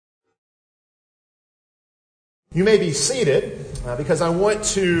You may be seated because I want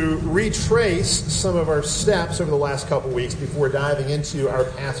to retrace some of our steps over the last couple weeks before diving into our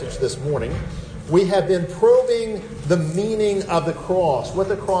passage this morning. We have been probing the meaning of the cross, what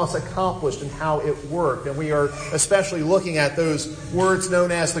the cross accomplished and how it worked. And we are especially looking at those words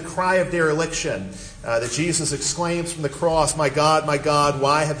known as the cry of dereliction that Jesus exclaims from the cross, my God,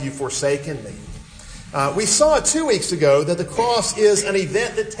 why have you forsaken me?" We saw 2 weeks ago that the cross is an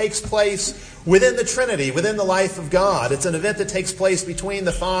event that takes place within the Trinity, within the life of God. It's an event that takes place between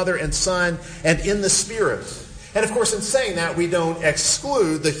the Father and Son and in the Spirit. And of course, in saying that, we don't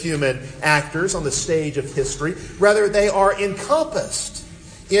exclude the human actors on the stage of history. Rather, they are encompassed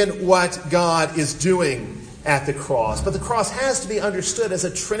in what God is doing at the cross. But the cross has to be understood as a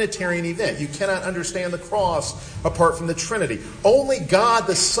Trinitarian event. You cannot understand the cross apart from the Trinity. Only God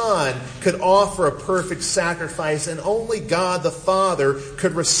the Son could offer a perfect sacrifice, and only God the Father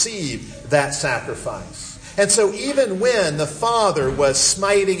could receive that sacrifice. And so even when the Father was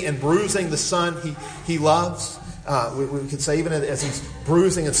smiting and bruising the Son he loves, we could say even as he's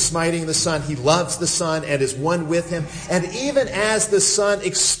bruising and smiting the Son, he loves the Son and is one with him. And even as the Son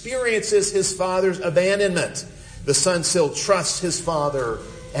experiences his Father's abandonment, the Son still trusts his Father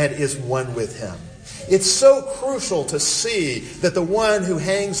and is one with him. It's so crucial to see that the one who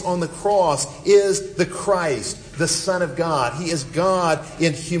hangs on the cross is the Christ, the Son of God. He is God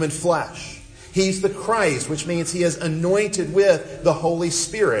in human flesh. He's the Christ, which means he is anointed with the Holy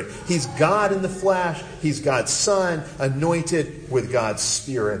Spirit. He's God in the flesh. He's God's Son, anointed with God's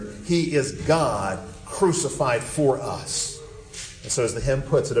Spirit. He is God crucified for us. And so as the hymn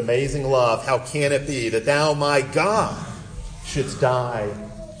puts it, amazing love, how can it be that thou, my God, shouldst die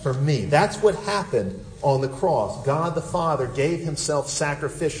for me? That's what happened on the cross. God the Father gave himself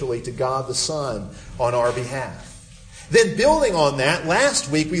sacrificially to God the Son on our behalf. Then building on that, last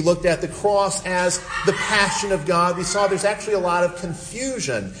week we looked at the cross as the passion of God. We saw there's actually a lot of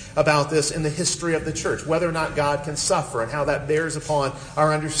confusion about this in the history of the church, whether or not God can suffer and how that bears upon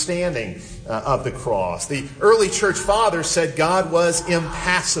our understanding of the cross. The early church fathers said God was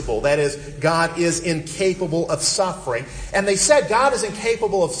impassible. That is, God is incapable of suffering. And they said God is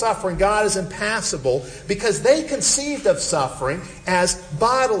incapable of suffering, God is impassible, because they conceived of suffering as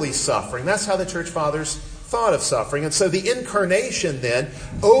bodily suffering. That's how the church fathers thought of suffering. And so the incarnation then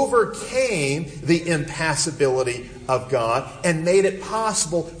overcame the impassibility of God and made it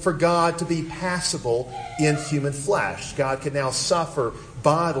possible for God to be passible in human flesh. God can now suffer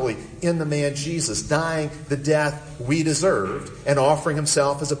bodily in the man Jesus, dying the death we deserved and offering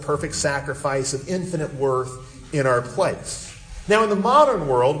himself as a perfect sacrifice of infinite worth in our place. Now in the modern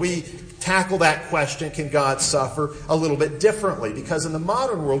world, we tackle that question, can God suffer, a little bit differently, because in the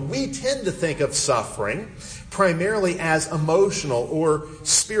modern world we tend to think of suffering primarily as emotional or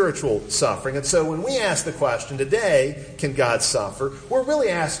spiritual suffering. And so when we ask the question today, can God suffer, we're really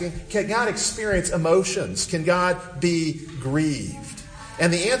asking, can God experience emotions? Can God be grieved?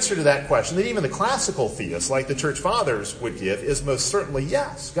 And the answer to that question, that even the classical theists, like the church fathers, would give, is most certainly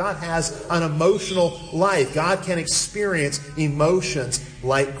yes. God has an emotional life. God can experience emotions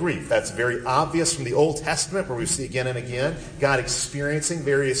like grief. That's very obvious from the Old Testament, where we see again and again God experiencing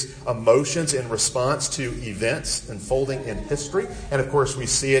various emotions in response to events unfolding in history. And of course, we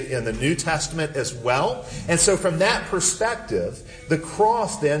see it in the New Testament as well. And so from that perspective, the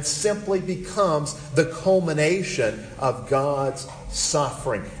cross then simply becomes the culmination of God's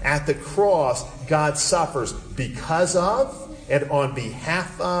suffering. At the cross, God suffers because of and on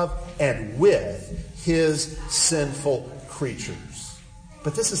behalf of and with his sinful creatures.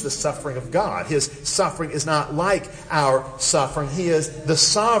 But this is the suffering of God. His suffering is not like our suffering. He is the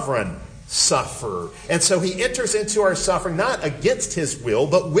sovereign sufferer. And so he enters into our suffering not against his will,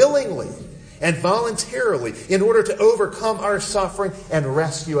 but willingly and voluntarily in order to overcome our suffering and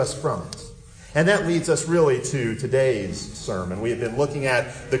rescue us from it. And that leads us really to today's sermon. We have been looking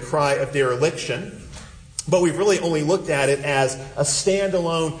at the cry of dereliction, but we've really only looked at it as a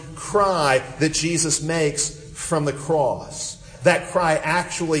standalone cry that Jesus makes from the cross. That cry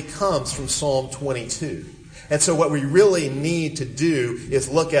actually comes from Psalm 22. And so what we really need to do is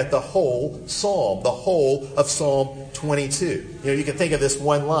look at the whole psalm, the whole of Psalm 22. You can think of this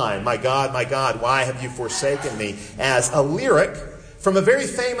one line, my God, why have you forsaken me?" as a lyric from a very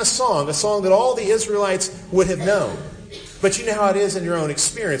famous song, a song that all the Israelites would have known. But you know how it is in your own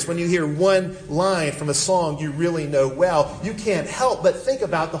experience. When you hear one line from a song you really know well, you can't help but think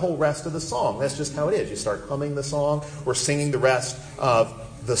about the whole rest of the song. That's just how it is. You start humming the song or singing the rest of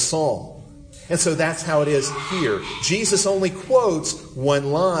the song. And so that's how it is here. Jesus only quotes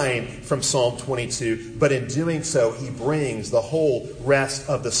one line from Psalm 22, but in doing so, he brings the whole rest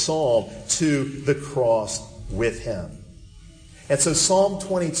of the psalm to the cross with him. And so Psalm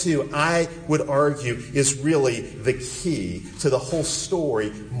 22, I would argue, is really the key to the whole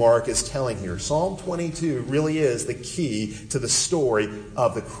story Mark is telling here. Psalm 22 really is the key to the story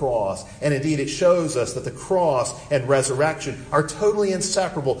of the cross. And indeed, it shows us that the cross and resurrection are totally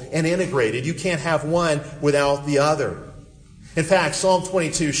inseparable and integrated. You can't have one without the other. In fact, Psalm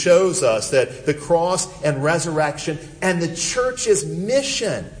 22 shows us that the cross and resurrection and the church's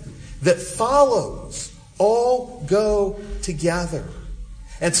mission that follows all go together.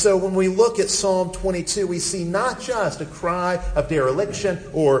 And so when we look at Psalm 22, we see not just a cry of dereliction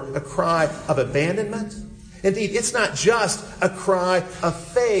or a cry of abandonment. Indeed, it's not just a cry of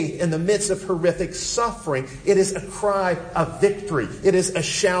faith in the midst of horrific suffering. It is a cry of victory. It is a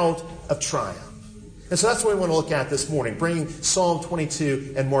shout of triumph. And so that's what we want to look at this morning, bringing Psalm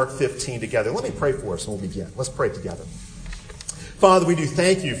 22 and Mark 15 together. Let me pray for us and we'll begin. Let's pray together. Father, we do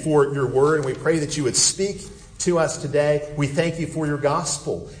thank you for your word, and we pray that you would speak to us today. We thank you for your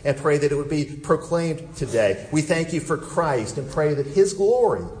gospel and pray that it would be proclaimed today. We thank you for Christ and pray that his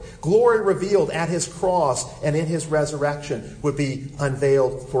glory revealed at his cross and in his resurrection, would be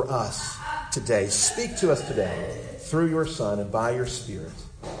unveiled for us today. Speak to us today through your Son and by your Spirit,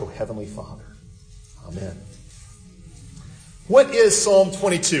 O Heavenly Father. Amen. What is Psalm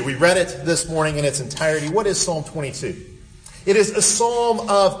 22? We read it this morning in its entirety. What is Psalm 22? It is a psalm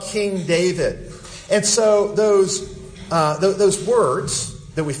of King David. And so those words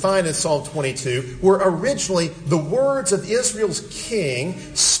that we find in Psalm 22 were originally the words of Israel's king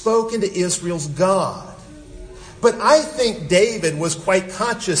spoken to Israel's God. But I think David was quite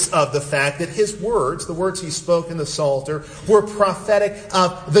conscious of the fact that his words, the words he spoke in the Psalter, were prophetic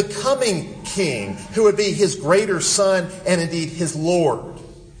of the coming king, who would be his greater son and indeed his Lord.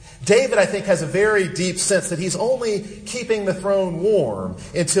 David, I think, has a very deep sense that he's only keeping the throne warm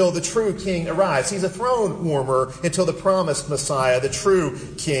until the true king arrives. He's a throne warmer until the promised Messiah, the true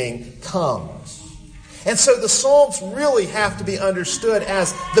king, comes. And so the Psalms really have to be understood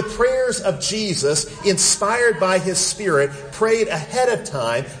as the prayers of Jesus, inspired by his Spirit, prayed ahead of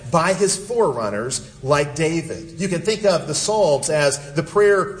time by his forerunners like David. You can think of the Psalms as the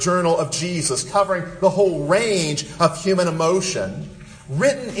prayer journal of Jesus, covering the whole range of human emotion,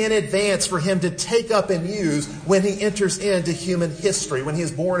 written in advance for him to take up and use when he enters into human history, when he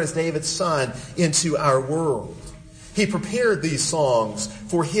is born as David's son into our world. He prepared these songs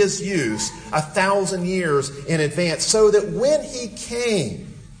for his use 1,000 years in advance so that when he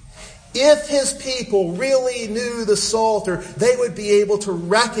came, if his people really knew the Psalter, they would be able to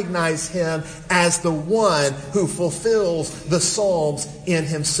recognize him as the one who fulfills the Psalms in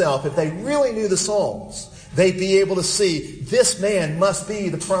himself. If they really knew the Psalms, they'd be able to see this man must be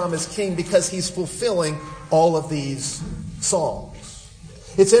the promised king because he's fulfilling all of these Psalms.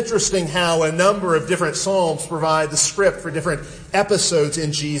 It's interesting how a number of different Psalms provide the script for different episodes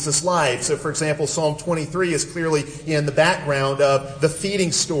in Jesus' life. So, for example, Psalm 23 is clearly in the background of the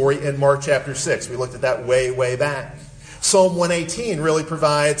feeding story in Mark chapter 6. We looked at that way back. Psalm 118 really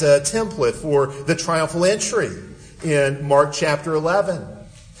provides a template for the triumphal entry in Mark chapter 11.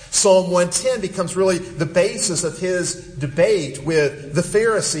 Psalm 110 becomes really the basis of his debate with the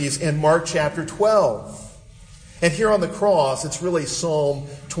Pharisees in Mark chapter 12. And here on the cross, it's really Psalm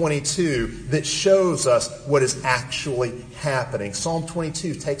 22 that shows us what is actually happening. Psalm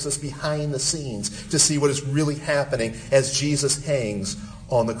 22 takes us behind the scenes to see what is really happening as Jesus hangs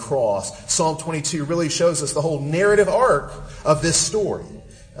on the cross. Psalm 22 really shows us the whole narrative arc of this story,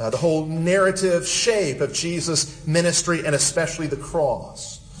 the whole narrative shape of Jesus' ministry and especially the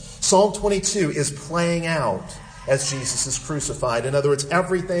cross. Psalm 22 is playing out as Jesus is crucified. In other words,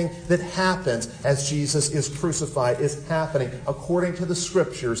 everything that happens as Jesus is crucified is happening according to the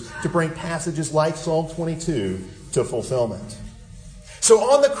Scriptures to bring passages like Psalm 22 to fulfillment. So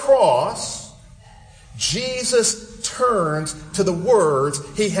on the cross, Jesus turns to the words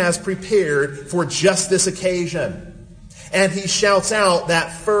he has prepared for just this occasion. And he shouts out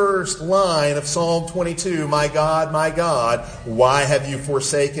that first line of Psalm 22, my God, why have you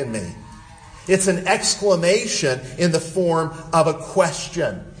forsaken me? It's an exclamation in the form of a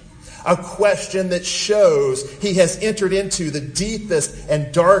question that shows he has entered into the deepest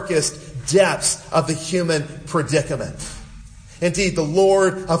and darkest depths of the human predicament. Indeed, the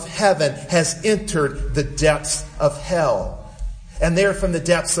Lord of heaven has entered the depths of hell. And there from the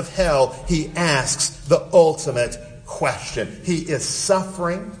depths of hell, he asks the ultimate question. He is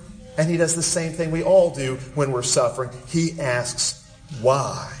suffering, and he does the same thing we all do when we're suffering. He asks,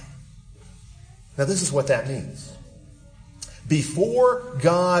 why? Now, this is what that means. Before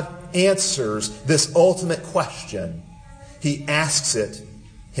God answers this ultimate question, he asks it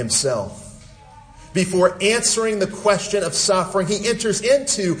himself. Before answering the question of suffering, he enters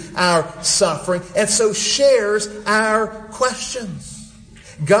into our suffering and so shares our questions.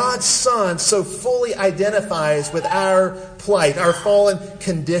 God's Son so fully identifies with our plight, our fallen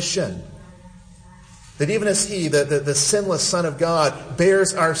condition, that even as he, the sinless Son of God,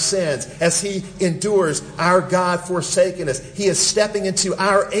 bears our sins, as he endures our God-forsakenness, he is stepping into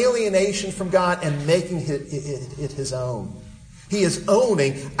our alienation from God and making it his own. He is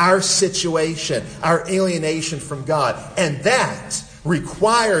owning our situation, our alienation from God. And that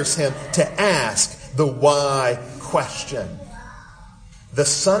requires him to ask the why question. The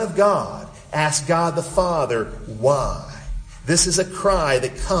Son of God asked God the Father, why? This is a cry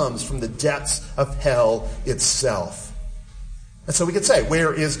that comes from the depths of hell itself. And so we could say,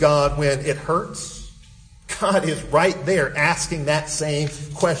 where is God when it hurts? God is right there asking that same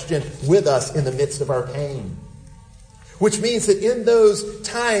question with us in the midst of our pain. Which means that in those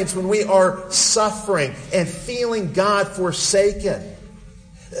times when we are suffering and feeling God forsaken,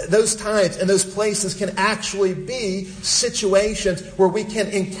 those times and those places can actually be situations where we can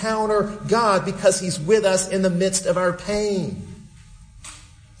encounter God because he's with us in the midst of our pain.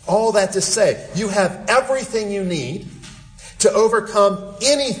 All that to say, you have everything you need to overcome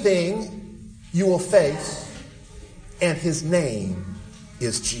anything you will face, and his name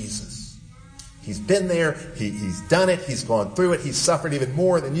is Jesus. He's been there, he's done it, he's gone through it, he's suffered even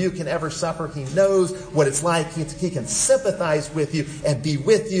more than you can ever suffer. He knows what it's like. He can sympathize with you and be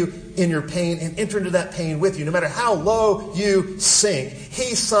with you in your pain and enter into that pain with you. No matter how low you sink,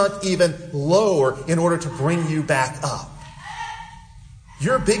 he sunk even lower in order to bring you back up.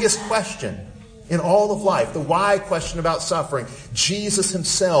 Your biggest question in all of life, the why question about suffering, Jesus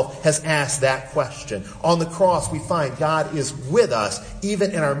himself has asked that question. On the cross, we find God is with us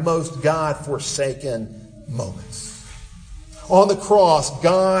even in our most God-forsaken moments. On the cross,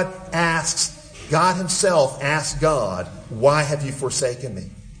 God himself asks God, why have you forsaken me?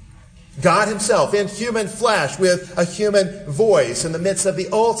 God himself in human flesh with a human voice in the midst of the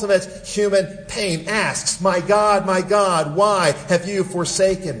ultimate human pain asks, my God, why have you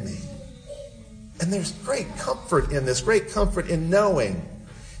forsaken me? And there's great comfort in this, great comfort in knowing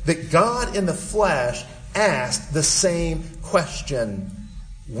that God in the flesh asked the same question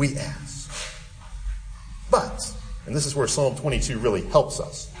we ask. But, and this is where Psalm 22 really helps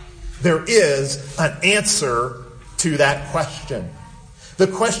us, there is an answer to that question. The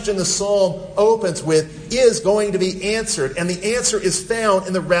question the psalm opens with is going to be answered, and the answer is found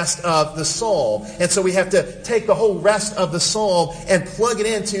in the rest of the psalm. And so we have to take the whole rest of the psalm and plug it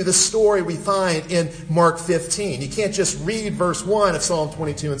into the story we find in Mark 15. You can't just read verse 1 of Psalm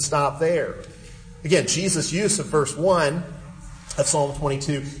 22 and stop there. Again, Jesus' use of verse 1 of Psalm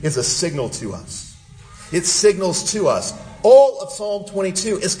 22 is a signal to us. It signals to us all of Psalm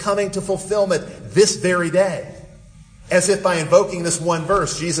 22 is coming to fulfillment this very day. As if by invoking this one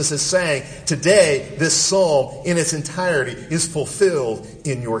verse, Jesus is saying, today, this psalm in its entirety is fulfilled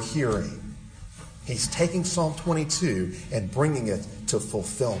in your hearing. He's taking Psalm 22 and bringing it to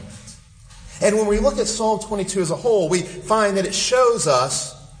fulfillment. And when we look at Psalm 22 as a whole, we find that it shows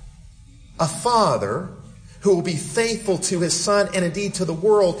us a father who will be faithful to his son and indeed to the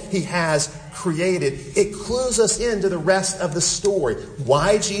world he has created. It clues us into the rest of the story,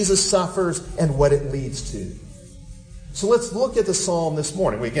 why Jesus suffers and what it leads to. So let's look at the psalm this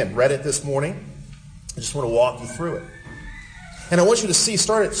morning. We again read it this morning. I just want to walk you through it. And I want you to see,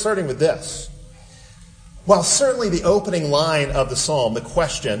 starting with this. While certainly the opening line of the psalm, the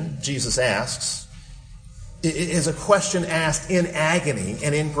question Jesus asks, is a question asked in agony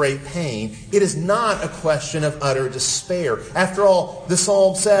and in great pain, it is not a question of utter despair. After all, the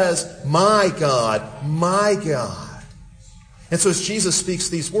psalm says, my God, my God. And so as Jesus speaks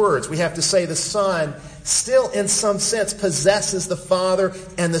these words, we have to say the Son still in some sense possesses the Father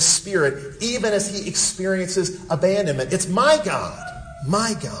and the Spirit, even as he experiences abandonment. It's my God,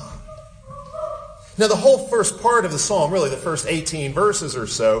 my God. Now the whole first part of the psalm, really the first 18 verses or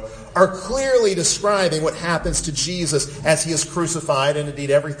so, are clearly describing what happens to Jesus as he is crucified and indeed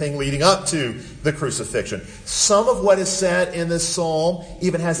everything leading up to the crucifixion. Some of what is said in this psalm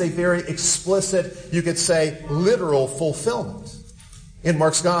even has a very explicit, you could say, literal fulfillment. In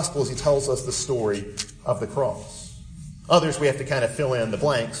Mark's Gospel, he tells us the story of the cross. Others we have to kind of fill in the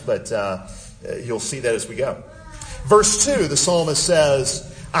blanks, but you'll see that as we go. Verse 2, the psalmist says,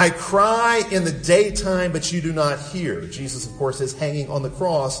 I cry in the daytime, but you do not hear. Jesus, of course, is hanging on the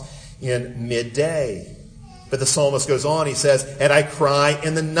cross in midday. But the psalmist goes on, he says, and I cry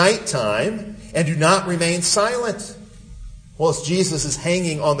in the nighttime, and do not remain silent. Well, as Jesus is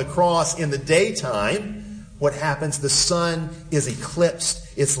hanging on the cross in the daytime, what happens? The sun is eclipsed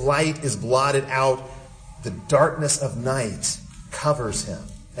Its light is blotted out. The darkness of night covers him.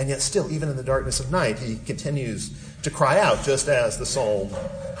 And yet still, even in the darkness of night, he continues to cry out, just as the psalm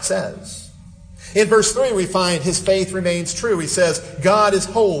says. In verse 3, we find his faith remains true. He says, God is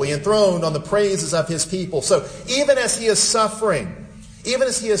holy, enthroned on the praises of his people. So even as he is suffering,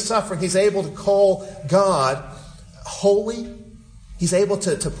 he's able to call God holy. He's able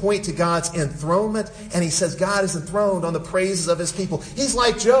to point to God's enthronement, and he says God is enthroned on the praises of his people. He's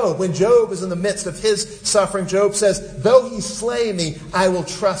like Job. When Job is in the midst of his suffering, Job says, though he slay me, I will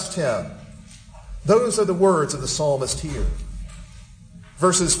trust him. Those are the words of the psalmist here.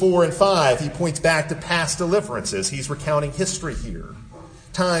 Verses 4 and 5, he points back to past deliverances. He's recounting history here.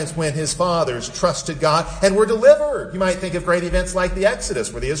 Times when his fathers trusted God and were delivered. You might think of great events like the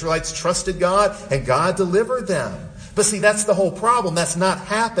Exodus, where the Israelites trusted God and God delivered them. But see, that's the whole problem. That's not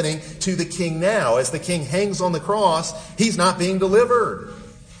happening to the king now. As the king hangs on the cross, he's not being delivered.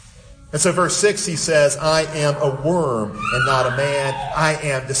 And so verse 6, he says, I am a worm and not a man. I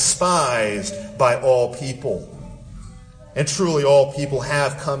am despised by all people. And truly all people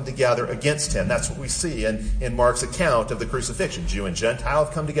have come together against him. That's what we see in Mark's account of the crucifixion. Jew and Gentile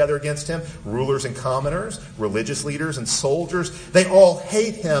have come together against him. Rulers and commoners, religious leaders and soldiers. They all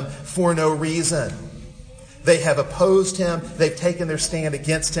hate him for no reason. They have opposed him. They've taken their stand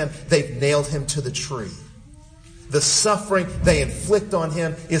against him. They've nailed him to the tree. The suffering they inflict on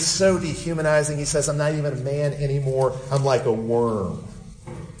him is so dehumanizing. He says, I'm not even a man anymore. I'm like a worm.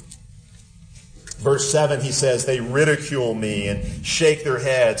 Verse 7, he says, they ridicule me and shake their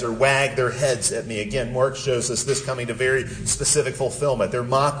heads or wag their heads at me. Again, Mark shows us this coming to very specific fulfillment. Their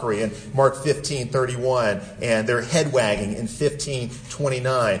mockery in Mark 15:31 and their head wagging in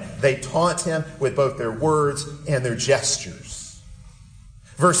 15:29. They taunt him with both their words and their gestures.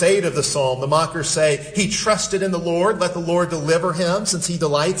 Verse 8 of the psalm, the mockers say, he trusted in the Lord. Let the Lord deliver him since he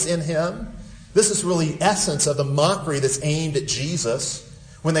delights in him. This is really the essence of the mockery that's aimed at Jesus.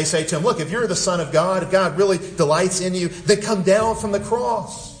 When they say to him, look, if you're the Son of God, if God really delights in you, then come down from the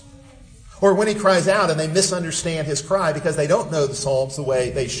cross. Or when he cries out and they misunderstand his cry because they don't know the Psalms the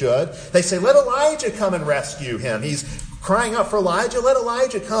way they should, they say, let Elijah come and rescue him. He's crying out for Elijah. Let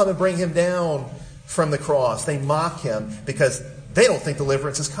Elijah come and bring him down from the cross. They mock him because they don't think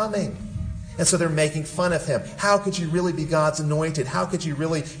deliverance is coming. And so they're making fun of him. How could you really be God's anointed? How could you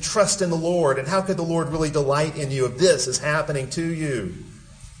really trust in the Lord? And how could the Lord really delight in you if this is happening to you?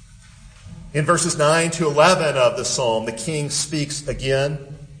 In verses 9 to 11 of the psalm, the king speaks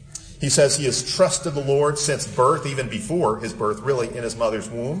again. He says he has trusted the Lord since birth, even before his birth, really, in his mother's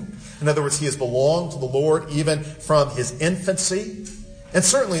womb. In other words, he has belonged to the Lord even from his infancy. And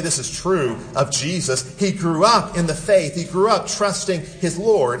certainly this is true of Jesus. He grew up in the faith. He grew up trusting his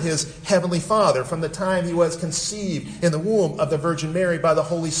Lord, his heavenly Father, from the time he was conceived in the womb of the Virgin Mary by the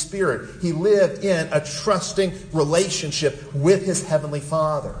Holy Spirit. He lived in a trusting relationship with his heavenly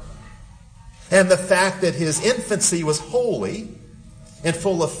Father. And the fact that his infancy was holy and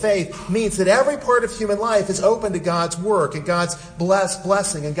full of faith means that every part of human life is open to God's work and God's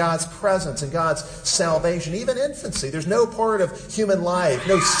blessing and God's presence and God's salvation. Even infancy. There's no part of human life,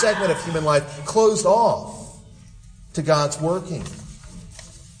 no segment of human life closed off to God's working.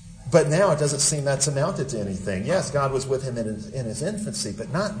 But now it doesn't seem that's amounted to anything. Yes, God was with him in his infancy,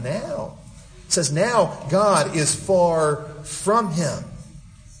 but not now. It says now God is far from him.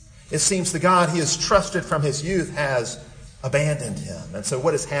 It seems the God he has trusted from his youth has abandoned him. And so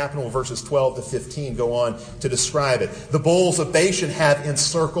what has happened? Well, verses 12 to 15 go on to describe it. The bulls of Bashan have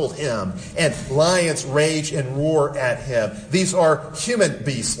encircled him, and lions rage and roar at him. These are human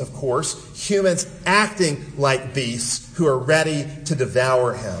beasts, of course, humans acting like beasts who are ready to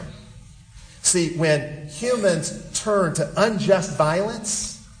devour him. See, when humans turn to unjust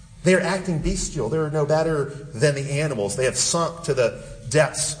violence, they're acting bestial. They're no better than the animals. They have sunk to the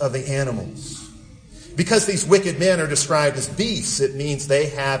depths of the animals. Because these wicked men are described as beasts, it means they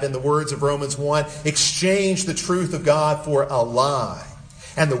have, in the words of Romans 1, exchanged the truth of God for a lie.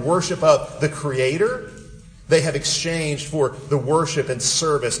 And the worship of the Creator, they have exchanged for the worship and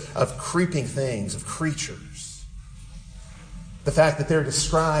service of creeping things, of creatures. The fact that they're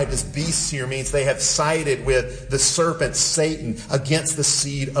described as beasts here means they have sided with the serpent, Satan, against the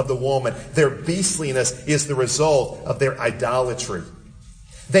seed of the woman. Their beastliness is the result of their idolatry.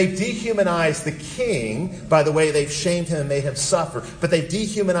 They've dehumanized the king by the way they've shamed him and made him suffer. But they've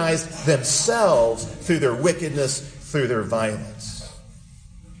dehumanized themselves through their wickedness, through their violence.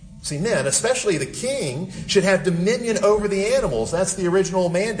 See, men, especially the king, should have dominion over the animals. That's the original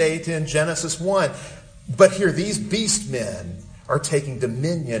mandate in Genesis 1. But here, these beast men are taking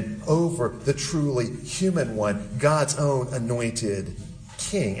dominion over the truly human one, God's own anointed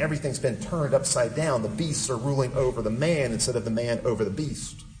king. Everything's been turned upside down. The beasts are ruling over the man instead of the man over the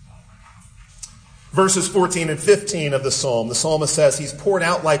beast. Verses 14 and 15 of the psalmist says he's poured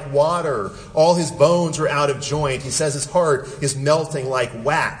out like water. All his bones are out of joint. He says his heart is melting like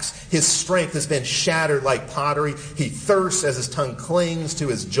wax. His strength has been shattered like pottery. He thirsts as his tongue clings to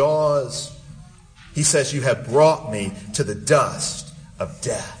his jaws. He says, you have brought me to the dust of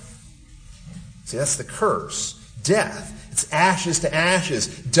death. See, that's the curse. Death. It's ashes to ashes,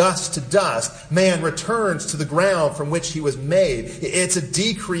 dust to dust. Man returns to the ground from which he was made. It's a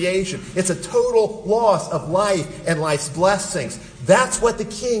decreation. It's a total loss of life and life's blessings. That's what the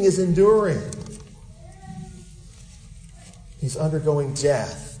king is enduring. He's undergoing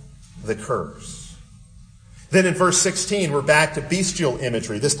death, the curse. Then in verse 16, we're back to bestial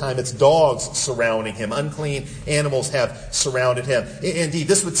imagery. This time it's dogs surrounding him. Unclean animals have surrounded him. Indeed,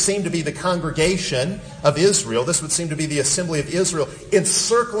 this would seem to be the congregation of Israel. This would seem to be the assembly of Israel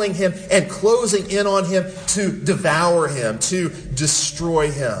encircling him and closing in on him to devour him, to destroy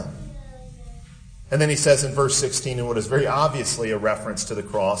him. And then he says in verse 16, in what is very obviously a reference to the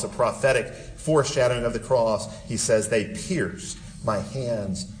cross, a prophetic foreshadowing of the cross, he says, they pierced my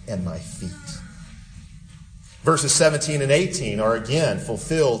hands and my feet. Verses 17 and 18 are again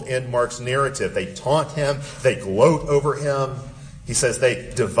fulfilled in Mark's narrative. They taunt him. They gloat over him. He says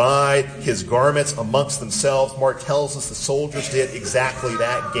they divide his garments amongst themselves. Mark tells us the soldiers did exactly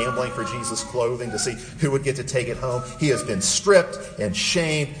that, gambling for Jesus' clothing to see who would get to take it home. He has been stripped and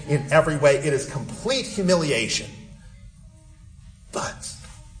shamed in every way. It is complete humiliation. But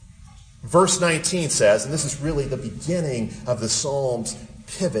verse 19 says, and this is really the beginning of the Psalm's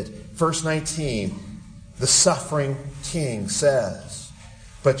pivot, verse 19, the suffering king says,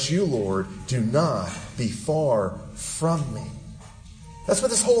 but you, Lord, do not be far from me. That's what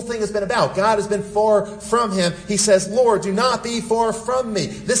this whole thing has been about. God has been far from him. He says, Lord, do not be far from me.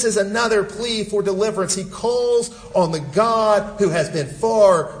 This is another plea for deliverance. He calls on the God who has been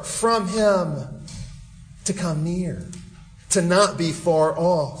far from him to come near, to not be far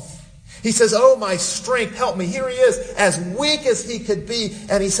off. He says, oh, my strength, help me. Here he is, as weak as he could be.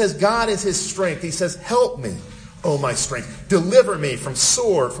 And he says, God is his strength. He says, help me, oh, my strength. Deliver me from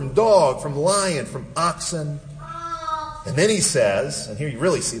sword, from dog, from lion, from oxen. And then he says, and here you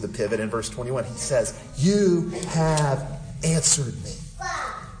really see the pivot in verse 21, he says, you have answered me.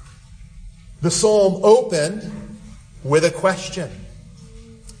 The psalm opened with a question.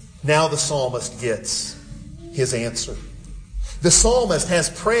 Now the psalmist gets his answer. The psalmist has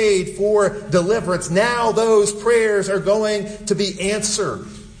prayed for deliverance. Now those prayers are going to be answered.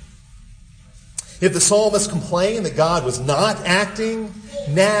 If the psalmist complained that God was not acting,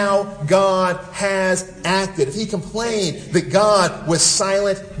 now God has acted. If he complained that God was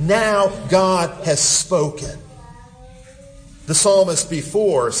silent, now God has spoken. The psalmist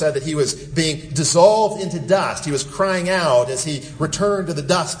before said that he was being dissolved into dust. He was crying out as he returned to the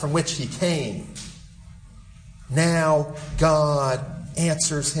dust from which he came. Now God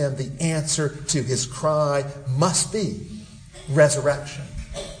answers him. The answer to his cry must be resurrection.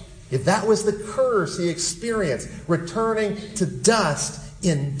 If that was the curse he experienced, returning to dust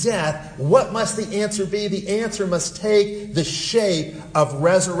in death, what must the answer be? The answer must take the shape of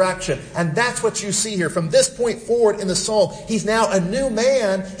resurrection. And that's what you see here. From this point forward in the psalm, he's now a new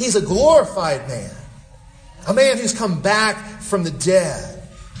man. He's a glorified man. A man who's come back from the dead,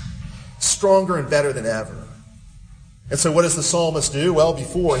 stronger and better than ever. And so what does the psalmist do? Well,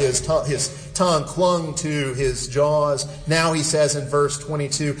 before his tongue clung to his jaws. Now he says in verse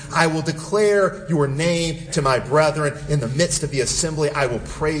 22, I will declare your name to my brethren. In the midst of the assembly, I will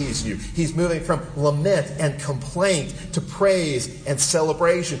praise you. He's moving from lament and complaint to praise and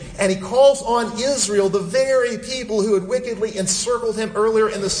celebration. And he calls on Israel, the very people who had wickedly encircled him earlier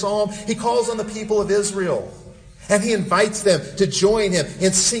in the psalm. He calls on the people of Israel. And he invites them to join him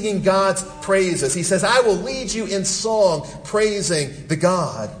in singing God's praises. He says, I will lead you in song, praising the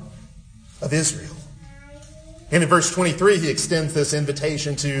God of Israel. And in verse 23, he extends this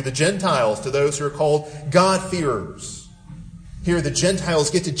invitation to the Gentiles, to those who are called God-fearers. Here the Gentiles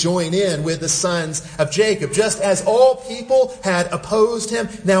get to join in with the sons of Jacob. Just as all people had opposed him,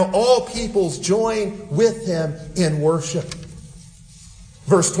 now all peoples join with him in worship.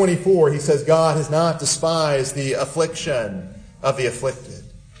 Verse 24, he says, God has not despised the affliction of the afflicted.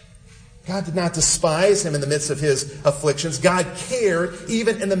 God did not despise him in the midst of his afflictions. God cared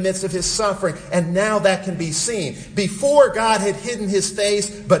even in the midst of his suffering. And now that can be seen. Before, God had hidden his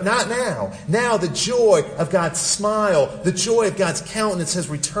face, but not now. Now the joy of God's smile, the joy of God's countenance has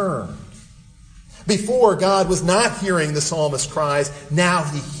returned. Before, God was not hearing the psalmist's cries. Now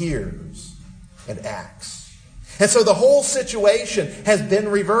he hears and acts. And so the whole situation has been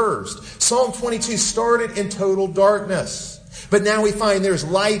reversed. Psalm 22 started in total darkness. But now we find there's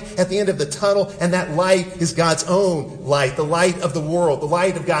light at the end of the tunnel, and that light is God's own light, the light of the world, the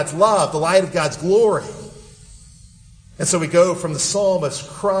light of God's love, the light of God's glory. And so we go from the psalmist's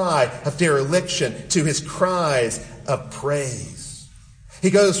cry of dereliction to his cries of praise. He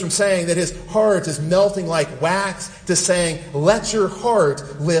goes from saying that his heart is melting like wax to saying, let your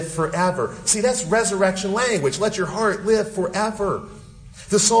heart live forever. See, that's resurrection language. Let your heart live forever.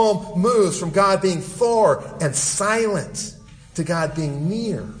 The psalm moves from God being far and silent to God being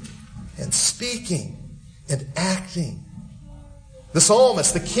near and speaking and acting. The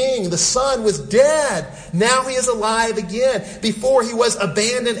psalmist, the king, the son was dead. Now he is alive again. Before he was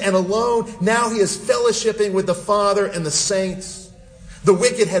abandoned and alone. Now he is fellowshipping with the Father and the saints. The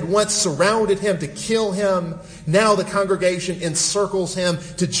wicked had once surrounded him to kill him. Now the congregation encircles him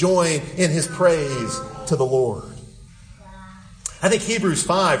to join in his praise to the Lord. I think Hebrews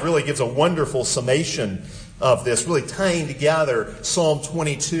 5 really gives a wonderful summation of this, really tying together Psalm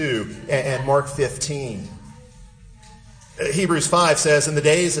 22 and Mark 15. Hebrews 5 says, in the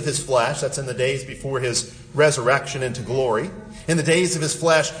days of his flesh, that's in the days before his resurrection into glory, in the days of his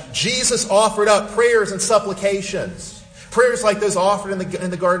flesh, Jesus offered up prayers and supplications. Prayers like those offered in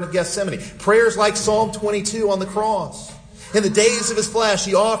the Garden of Gethsemane. Prayers like Psalm 22 on the cross. In the days of his flesh,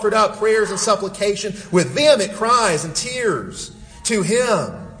 he offered up prayers and supplication with vehement cries and tears to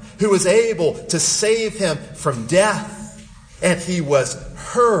him who was able to save him from death. And he was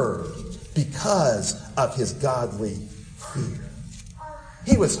heard because of his godly fear.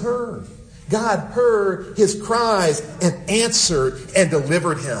 He was heard. God heard his cries and answered and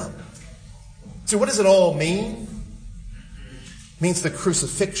delivered him. So what does it all mean? It means the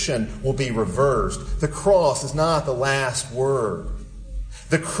crucifixion will be reversed. The cross is not the last word.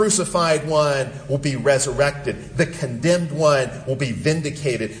 The crucified one will be resurrected. The condemned one will be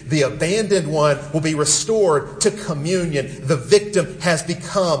vindicated. The abandoned one will be restored to communion. The victim has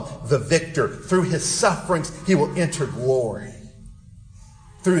become the victor. Through his sufferings, he will enter glory.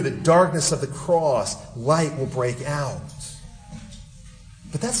 Through the darkness of the cross, light will break out.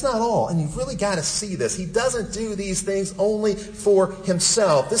 But that's not all, and you've really got to see this. He doesn't do these things only for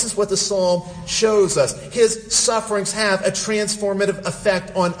himself. This is what the psalm shows us. His sufferings have a transformative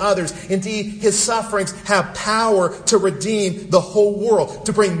effect on others. Indeed, his sufferings have power to redeem the whole world,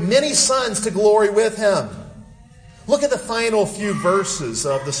 to bring many sons to glory with him. Look at the final few verses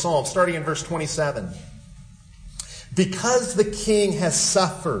of the psalm, starting in verse 27. Because the king has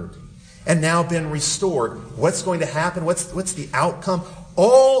suffered and now been restored, what's going to happen? What's the outcome?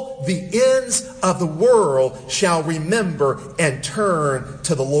 All the ends of the world shall remember and turn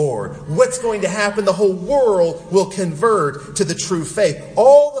to the Lord. What's going to happen? The whole world will convert to the true faith.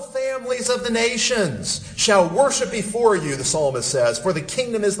 All the families of the nations shall worship before you, the psalmist says, for the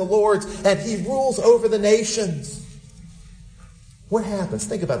kingdom is the Lord's and he rules over the nations. What happens?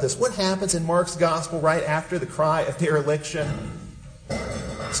 Think about this. What happens in Mark's gospel right after the cry of dereliction?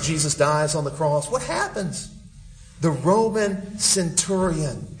 As Jesus dies on the cross, what happens? The Roman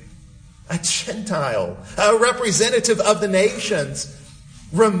centurion, a Gentile, a representative of the nations,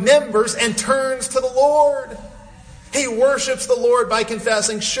 remembers and turns to the Lord. He worships the Lord by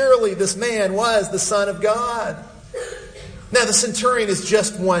confessing, surely this man was the Son of God. Now the centurion is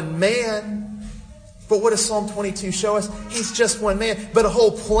just one man. But what does Psalm 22 show us? He's just one man, but a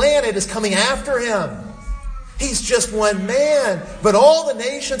whole planet is coming after him. He's just one man, but all the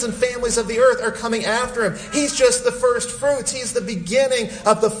nations and families of the earth are coming after him. He's just the first fruits. He's the beginning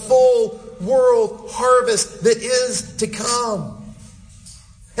of the full world harvest that is to come.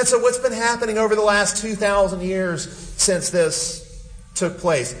 And so what's been happening over the last 2,000 years since this took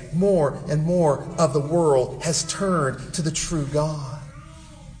place? More and more of the world has turned to the true God.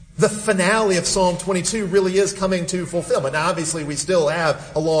 The finale of Psalm 22 really is coming to fulfillment. Now, obviously, we still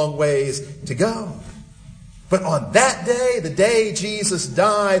have a long ways to go. But on that day, the day Jesus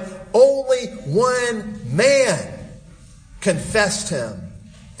died, only one man confessed him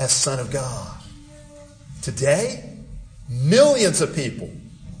as Son of God. Today, millions of people,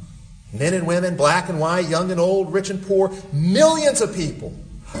 men and women, black and white, young and old, rich and poor, millions of people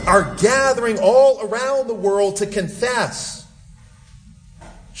are gathering all around the world to confess,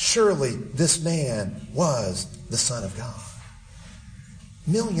 surely this man was the Son of God.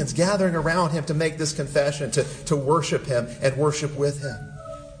 Millions gathering around him to make this confession, to worship him and worship with him.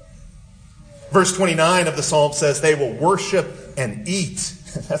 Verse 29 of the psalm says they will worship and eat.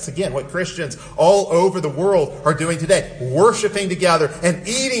 That's again what Christians all over the world are doing today. Worshiping together and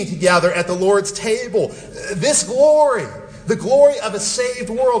eating together at the Lord's table. This glory, The glory of a saved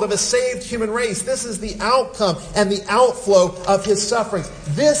world, of a saved human race. This is the outcome and the outflow of his sufferings.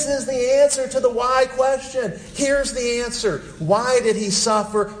 This is the answer to the why question. Here's the answer. Why did he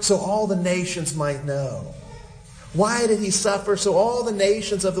suffer? So all the nations might know. Why did he suffer? So all the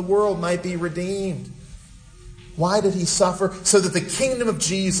nations of the world might be redeemed. Why did he suffer? So that the kingdom of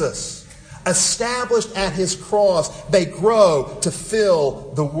Jesus, established at his cross, may grow to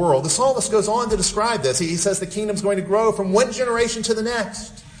fill the world. The psalmist goes on to describe this. He says the kingdom's going to grow from one generation to the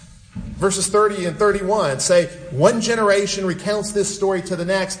next. Verses 30 and 31 say, one generation recounts this story to the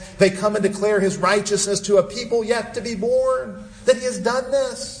next. They come and declare his righteousness to a people yet to be born. That he has done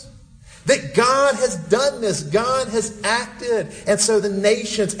this. That God has done this. God has acted. And so the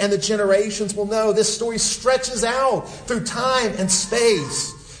nations and the generations will know this story stretches out through time and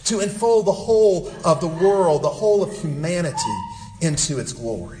space to enfold the whole of the world, the whole of humanity into its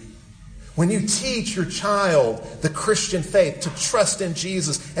glory. When you teach your child the Christian faith, to trust in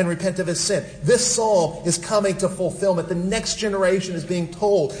Jesus and repent of his sin, this psalm is coming to fulfillment. The next generation is being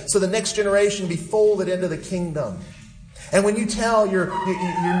told, so the next generation be folded into the kingdom. And when you tell your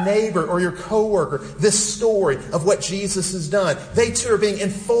neighbor or your coworker this story of what Jesus has done, they too are being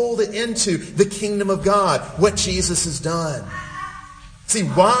enfolded into the kingdom of God, what Jesus has done. See,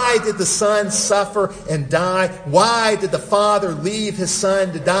 why did the Son suffer and die? Why did the Father leave his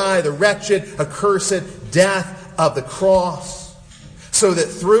Son to die the wretched, accursed death of the cross? So that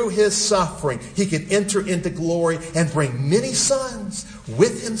through his suffering, he could enter into glory and bring many sons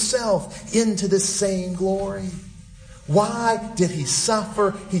with himself into this same glory. Why did he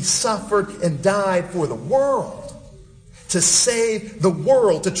suffer? He suffered and died for the world. To save the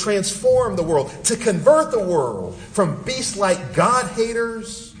world, to transform the world, to convert the world from beast-like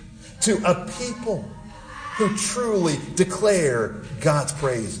God-haters to a people who truly declare God's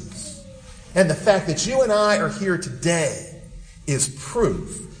praises. And the fact that you and I are here today is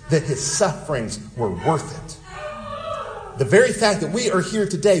proof that his sufferings were worth it. The very fact that we are here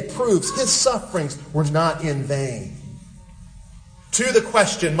today proves his sufferings were not in vain. To the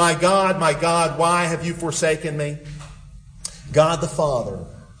question, my God, why have you forsaken me? God the Father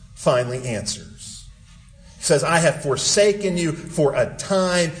finally answers. He says, I have forsaken you for a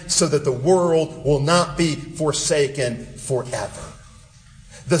time so that the world will not be forsaken forever.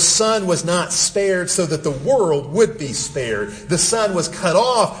 The Son was not spared so that the world would be spared. The Son was cut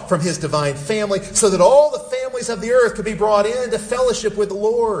off from his divine family so that all the families of the earth could be brought into fellowship with the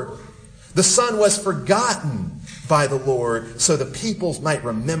Lord. The Son was forgotten by the Lord so the peoples might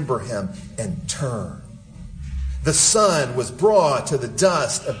remember him and turn. The Son was brought to the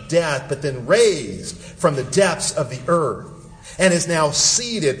dust of death, but then raised from the depths of the earth, and is now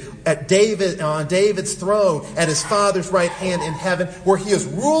seated on David's throne at his Father's right hand in heaven, where he is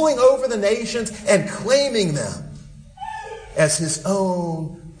ruling over the nations and claiming them as his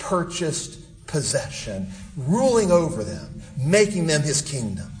own purchased possession, ruling over them, making them his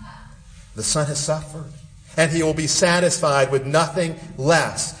kingdom. The Son has suffered, and he will be satisfied with nothing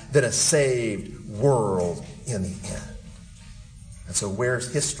less than a saved world in the end. And so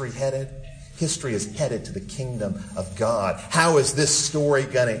where's history headed? History is headed to the kingdom of God. How is this story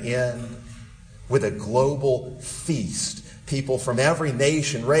going to end? With a global feast. People from every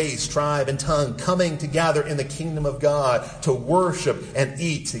nation, race, tribe, and tongue coming together in the kingdom of God to worship and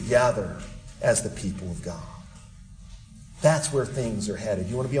eat together as the people of God. That's where things are headed.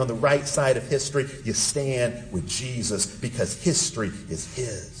 You want to be on the right side of history? You stand with Jesus because history is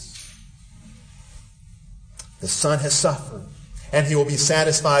his. The Son has suffered, and he will be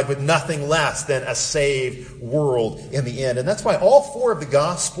satisfied with nothing less than a saved world in the end. And that's why all four of the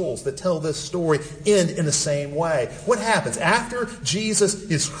Gospels that tell this story end in the same way. What happens? After Jesus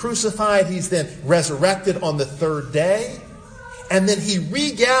is crucified, he's then resurrected on the third day, and then he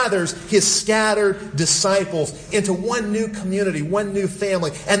regathers his scattered disciples into one new community, one new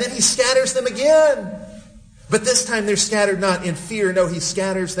family, and then he scatters them again. But this time they're scattered not in fear. No, he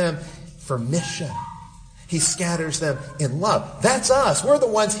scatters them for mission. He scatters them in love. That's us. We're the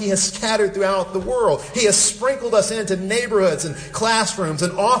ones he has scattered throughout the world. He has sprinkled us into neighborhoods and classrooms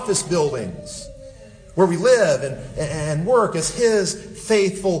and office buildings where we live and work as his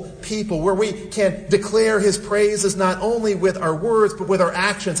faithful people, where we can declare his praises not only with our words but with our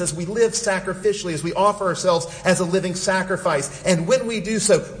actions as we live sacrificially, as we offer ourselves as a living sacrifice. And when we do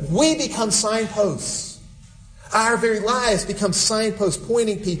so, we become signposts. Our very lives become signposts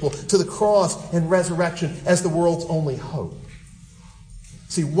pointing people to the cross and resurrection as the world's only hope.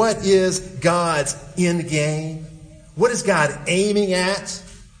 See, what is God's end game? What is God aiming at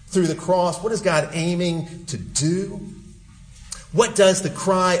through the cross? What is God aiming to do? What does the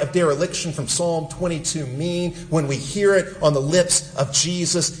cry of dereliction from Psalm 22 mean when we hear it on the lips of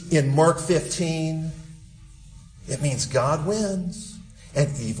Jesus in Mark 15? It means God wins and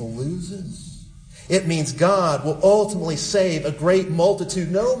evil loses. It means God will ultimately save a great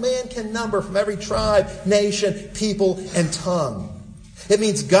multitude no man can number from every tribe, nation, people, and tongue. It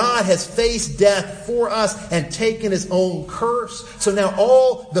means God has faced death for us and taken his own curse. So now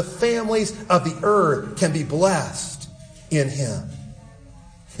all the families of the earth can be blessed in him.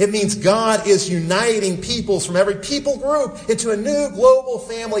 It means God is uniting peoples from every people group into a new global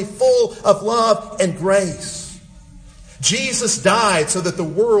family full of love and grace. Jesus died so that the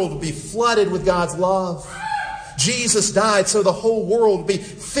world would be flooded with God's love. Jesus died so the whole world would be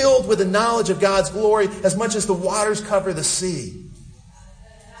filled with the knowledge of God's glory as much as the waters cover the sea.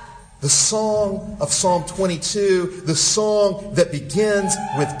 The song of Psalm 22, the song that begins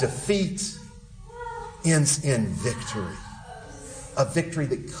with defeat, ends in victory. A victory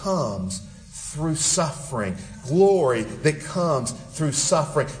that comes through suffering. Glory that comes through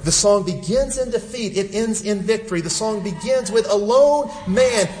suffering. The song begins in defeat. It ends in victory. The song begins with a lone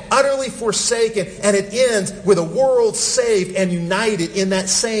man utterly forsaken, and it ends with a world saved and united in that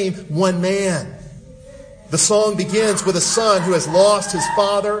same one man. The song begins with a son who has lost his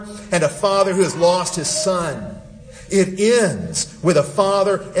father and a father who has lost his son. It ends with a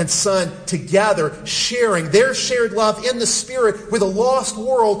father and son together sharing their shared love in the Spirit with a lost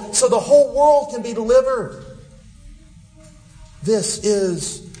world so the whole world can be delivered. This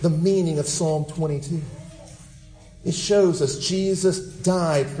is the meaning of Psalm 22. It shows us Jesus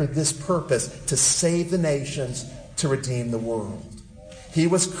died for this purpose, to save the nations, to redeem the world. He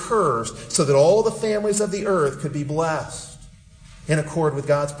was cursed so that all the families of the earth could be blessed in accord with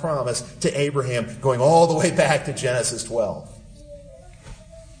God's promise to Abraham, going all the way back to Genesis 12.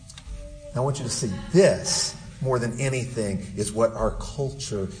 I want you to see this, more than anything, is what our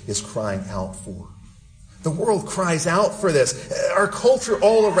culture is crying out for. The world cries out for this. Our culture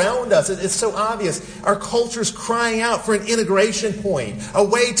all around us, it's so obvious. Our culture is crying out for an integration point, a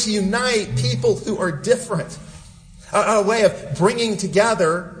way to unite people who are different. A way of bringing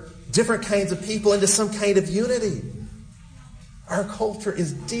together different kinds of people into some kind of unity. Our culture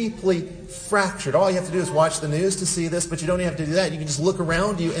is deeply fractured. All you have to do is watch the news to see this, but you don't have to do that. You can just look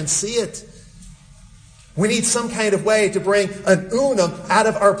around you and see it. We need some kind of way to bring an unum out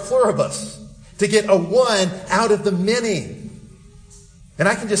of our pluribus, to get a one out of the many. And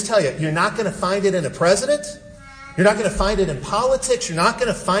I can just tell you, you're not going to find it in a president. You're not going to find it in politics. You're not going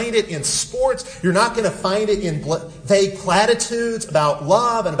to find it in sports. You're not going to find it in vague platitudes about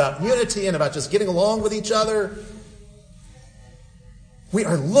love and about unity and about just getting along with each other. We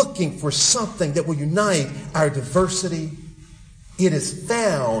are looking for something that will unite our diversity. It is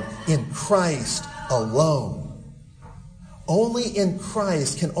found in Christ alone. Only in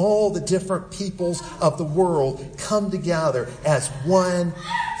Christ can all the different peoples of the world come together as one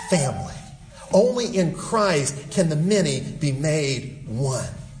family. Only in Christ can the many be made one.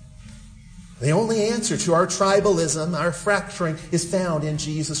 The only answer to our tribalism, our fracturing, is found in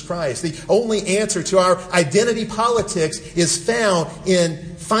Jesus Christ. The only answer to our identity politics is found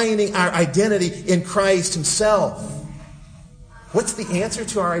in finding our identity in Christ himself. What's the answer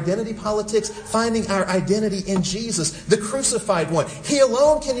to our identity politics? Finding our identity in Jesus, the crucified one. He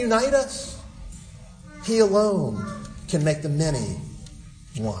alone can unite us. He alone can make the many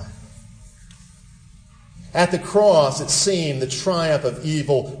one. At the cross, it seemed the triumph of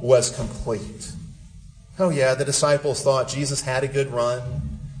evil was complete. Oh yeah, the disciples thought Jesus had a good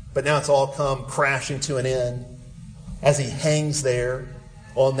run, but now it's all come crashing to an end as he hangs there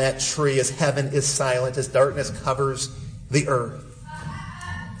on that tree, as heaven is silent, as darkness covers the earth.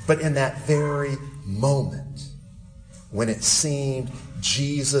 But in that very moment, when it seemed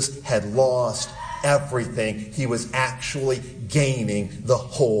Jesus had lost everything, he was actually gaining the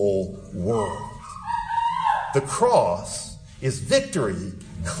whole world. The cross is victory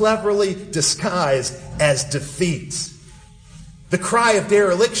cleverly disguised as defeat. The cry of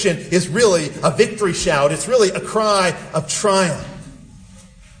dereliction is really a victory shout. It's really a cry of triumph.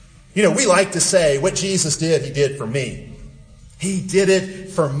 You know, we like to say, what Jesus did, he did for me. He did it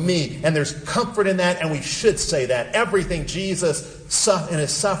for me. And there's comfort in that, and we should say that. Everything Jesus, in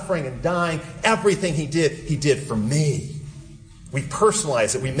his suffering and dying, everything he did for me. We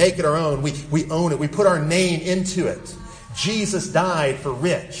personalize it. We make it our own. We own it. We put our name into it. Jesus died for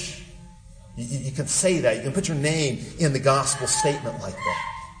Rich. You can say that. You can put your name in the gospel statement like that.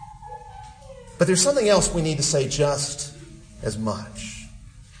 But there's something else we need to say just as much.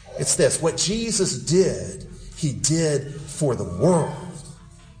 It's this. What Jesus did, he did for the world.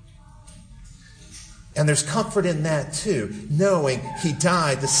 And there's comfort in that too, knowing he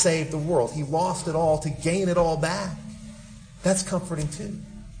died to save the world. He lost it all to gain it all back. That's comforting too.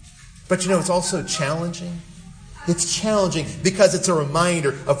 But it's also challenging. It's challenging because it's a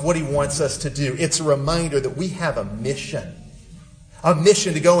reminder of what he wants us to do. It's a reminder that we have a mission. A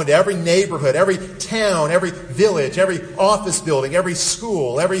mission to go into every neighborhood, every town, every village, every office building, every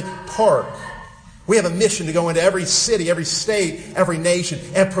school, every park. We have a mission to go into every city, every state, every nation,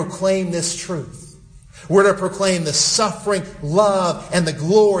 and proclaim this truth. We're to proclaim the suffering, love, and the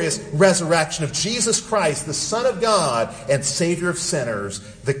glorious resurrection of Jesus Christ, the Son of God and Savior of sinners,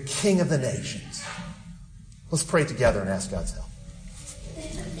 the King of the nations. Let's pray together and ask God's help.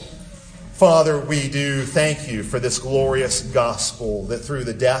 Father, we do thank you for this glorious gospel that through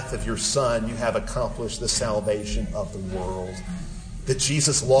the death of your Son, you have accomplished the salvation of the world. That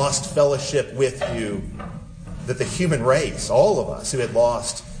Jesus lost fellowship with you, that the human race, all of us who had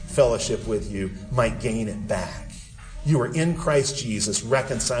lost fellowship with you, might gain it back. You are in Christ Jesus,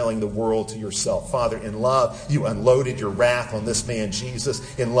 reconciling the world to yourself. Father, in love, you unloaded your wrath on this man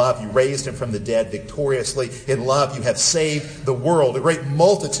Jesus. In love, you raised him from the dead victoriously. In love, you have saved the world, a great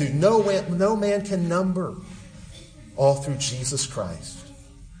multitude no man can number, all through Jesus Christ,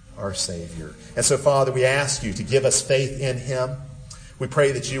 our Savior. And so, Father, we ask you to give us faith in him. We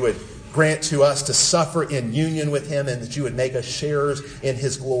pray that you would grant to us to suffer in union with him and that you would make us sharers in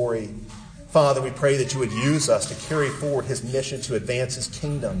his glory. Father, we pray that you would use us to carry forward his mission to advance his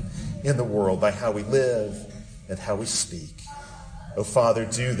kingdom in the world by how we live and how we speak. Oh, Father,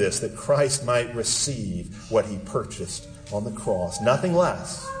 do this that Christ might receive what he purchased on the cross, nothing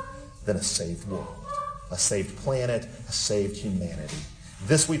less than a saved world, a saved planet, a saved humanity.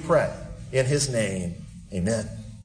 This we pray in his name. Amen.